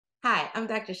Hi, I'm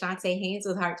Dr. Chonta Haynes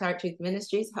with Heart Truth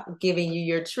Ministries, giving you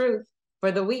your truth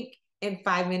for the week in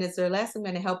 5 minutes or less. I'm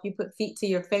going to help you put feet to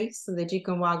your face so that you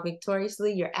can walk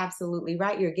victoriously. You're absolutely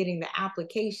right. You're getting the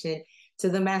application to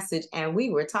the message. And we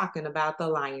were talking about the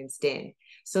lion's den.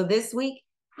 So this week,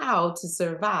 how to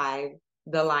survive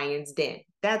the lion's den.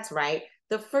 That's right.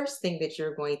 The first thing that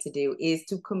you're going to do is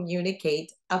to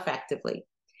communicate effectively.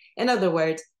 In other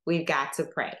words, we've got to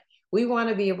pray. We want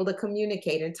to be able to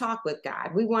communicate and talk with God.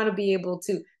 We want to be able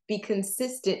to be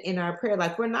consistent in our prayer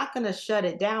life. We're not going to shut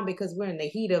it down because we're in the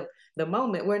heat of the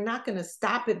moment. We're not going to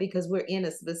stop it because we're in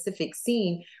a specific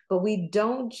scene, but we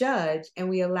don't judge and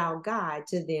we allow God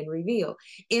to then reveal.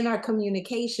 In our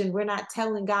communication, we're not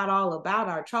telling God all about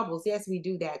our troubles. Yes, we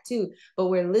do that too, but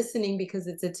we're listening because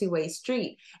it's a two-way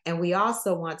street. And we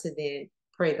also want to then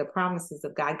pray the promises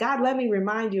of God. God, let me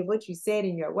remind you of what you said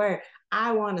in your word.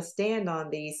 I want to stand on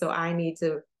these, so I need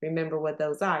to remember what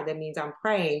those are. That means I'm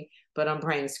praying, but I'm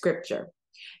praying scripture.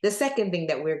 The second thing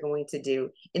that we're going to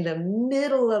do in the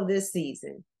middle of this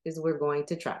season is we're going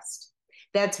to trust.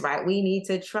 That's right. We need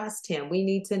to trust him. We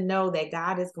need to know that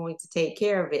God is going to take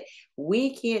care of it.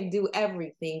 We can't do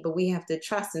everything, but we have to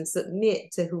trust and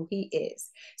submit to who he is.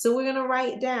 So we're going to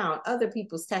write down other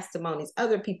people's testimonies,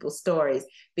 other people's stories,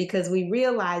 because we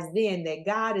realize then that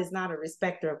God is not a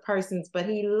respecter of persons, but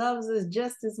he loves us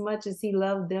just as much as he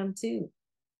loved them too.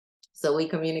 So we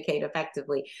communicate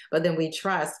effectively, but then we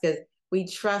trust because we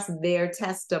trust their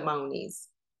testimonies.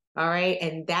 All right.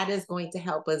 And that is going to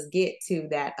help us get to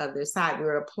that other side.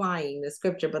 We're applying the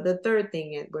scripture. But the third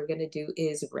thing that we're going to do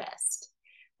is rest.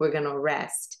 We're going to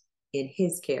rest in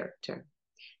his character.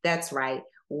 That's right.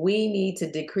 We need to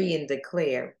decree and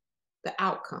declare the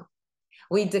outcome.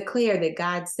 We declare that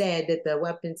God said that the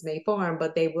weapons may form,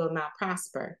 but they will not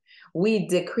prosper. We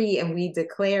decree and we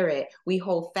declare it. We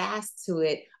hold fast to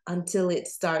it until it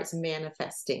starts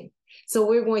manifesting. So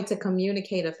we're going to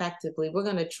communicate effectively. We're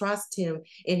going to trust him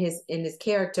in his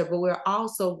character, but we're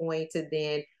also going to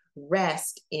then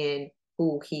rest in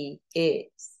who he is.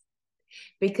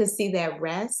 Because see, that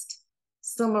rest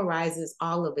summarizes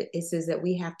all of it. It says that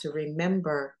we have to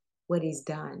remember what he's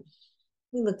done.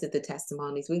 We looked at the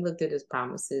testimonies. We looked at his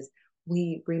promises.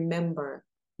 We remember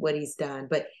what he's done,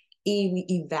 but we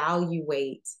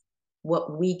evaluate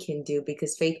what we can do,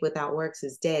 because faith without works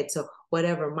is dead. So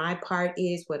whatever my part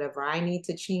is, whatever I need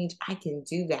to change, I can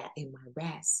do that in my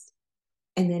rest.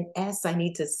 And then S, I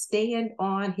need to stand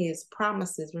on his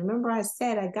promises. Remember I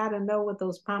said I got to know what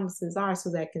those promises are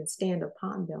so that I can stand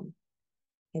upon them.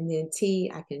 And then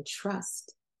T, I can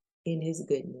trust in his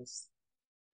goodness.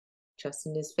 Trust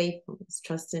in his faithfulness,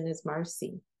 trust in his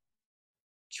mercy,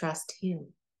 trust him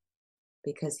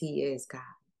because he is God.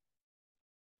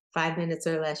 5 minutes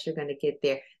or less, you're going to get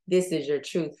there. This is your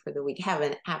truth for the week. Have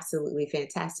an absolutely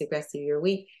fantastic rest of your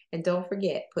week. And don't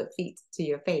forget, put feet to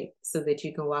your faith so that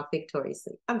you can walk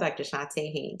victoriously. I'm Dr. Chonta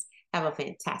Haynes. Have a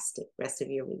fantastic rest of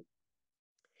your week.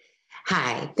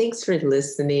 Hi, thanks for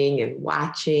listening and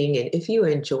watching. And if you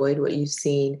enjoyed what you've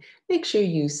seen, make sure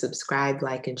you subscribe,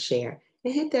 like, and share.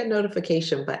 And hit that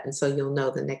notification button so you'll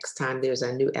know the next time there's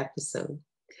a new episode.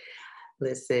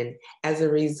 Listen, as a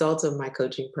result of my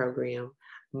coaching program,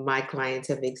 my clients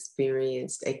have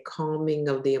experienced a calming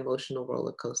of the emotional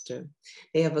roller coaster.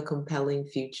 They have a compelling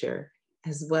future,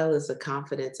 as well as the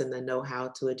confidence and the know-how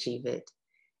to achieve it.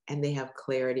 And they have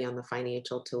clarity on the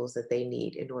financial tools that they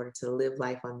need in order to live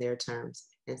life on their terms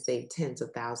and save tens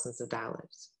of thousands of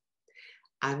dollars.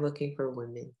 I'm looking for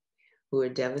women who are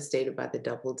devastated by the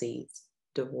double Ds,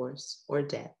 divorce or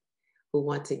death, who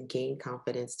want to gain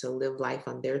confidence to live life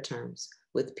on their terms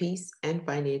with peace and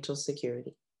financial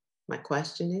security. My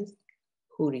question is,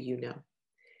 who do you know?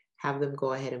 Have them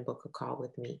go ahead and book a call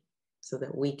with me so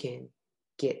that we can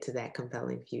get to that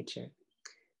compelling future.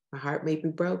 My heart may be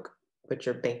broke, but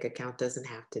your bank account doesn't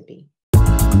have to be.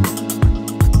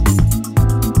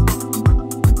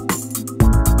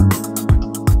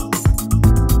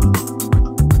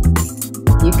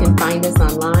 You can find us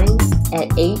online at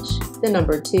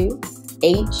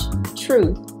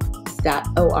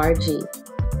h2truth.org.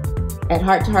 At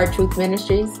Heart to Heart Truth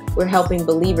Ministries, we're helping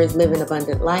believers live an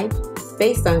abundant life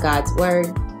based on God's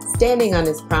word, standing on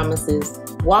his promises,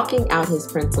 walking out his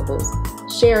principles,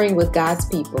 sharing with God's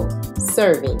people,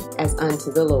 serving as unto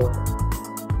the Lord.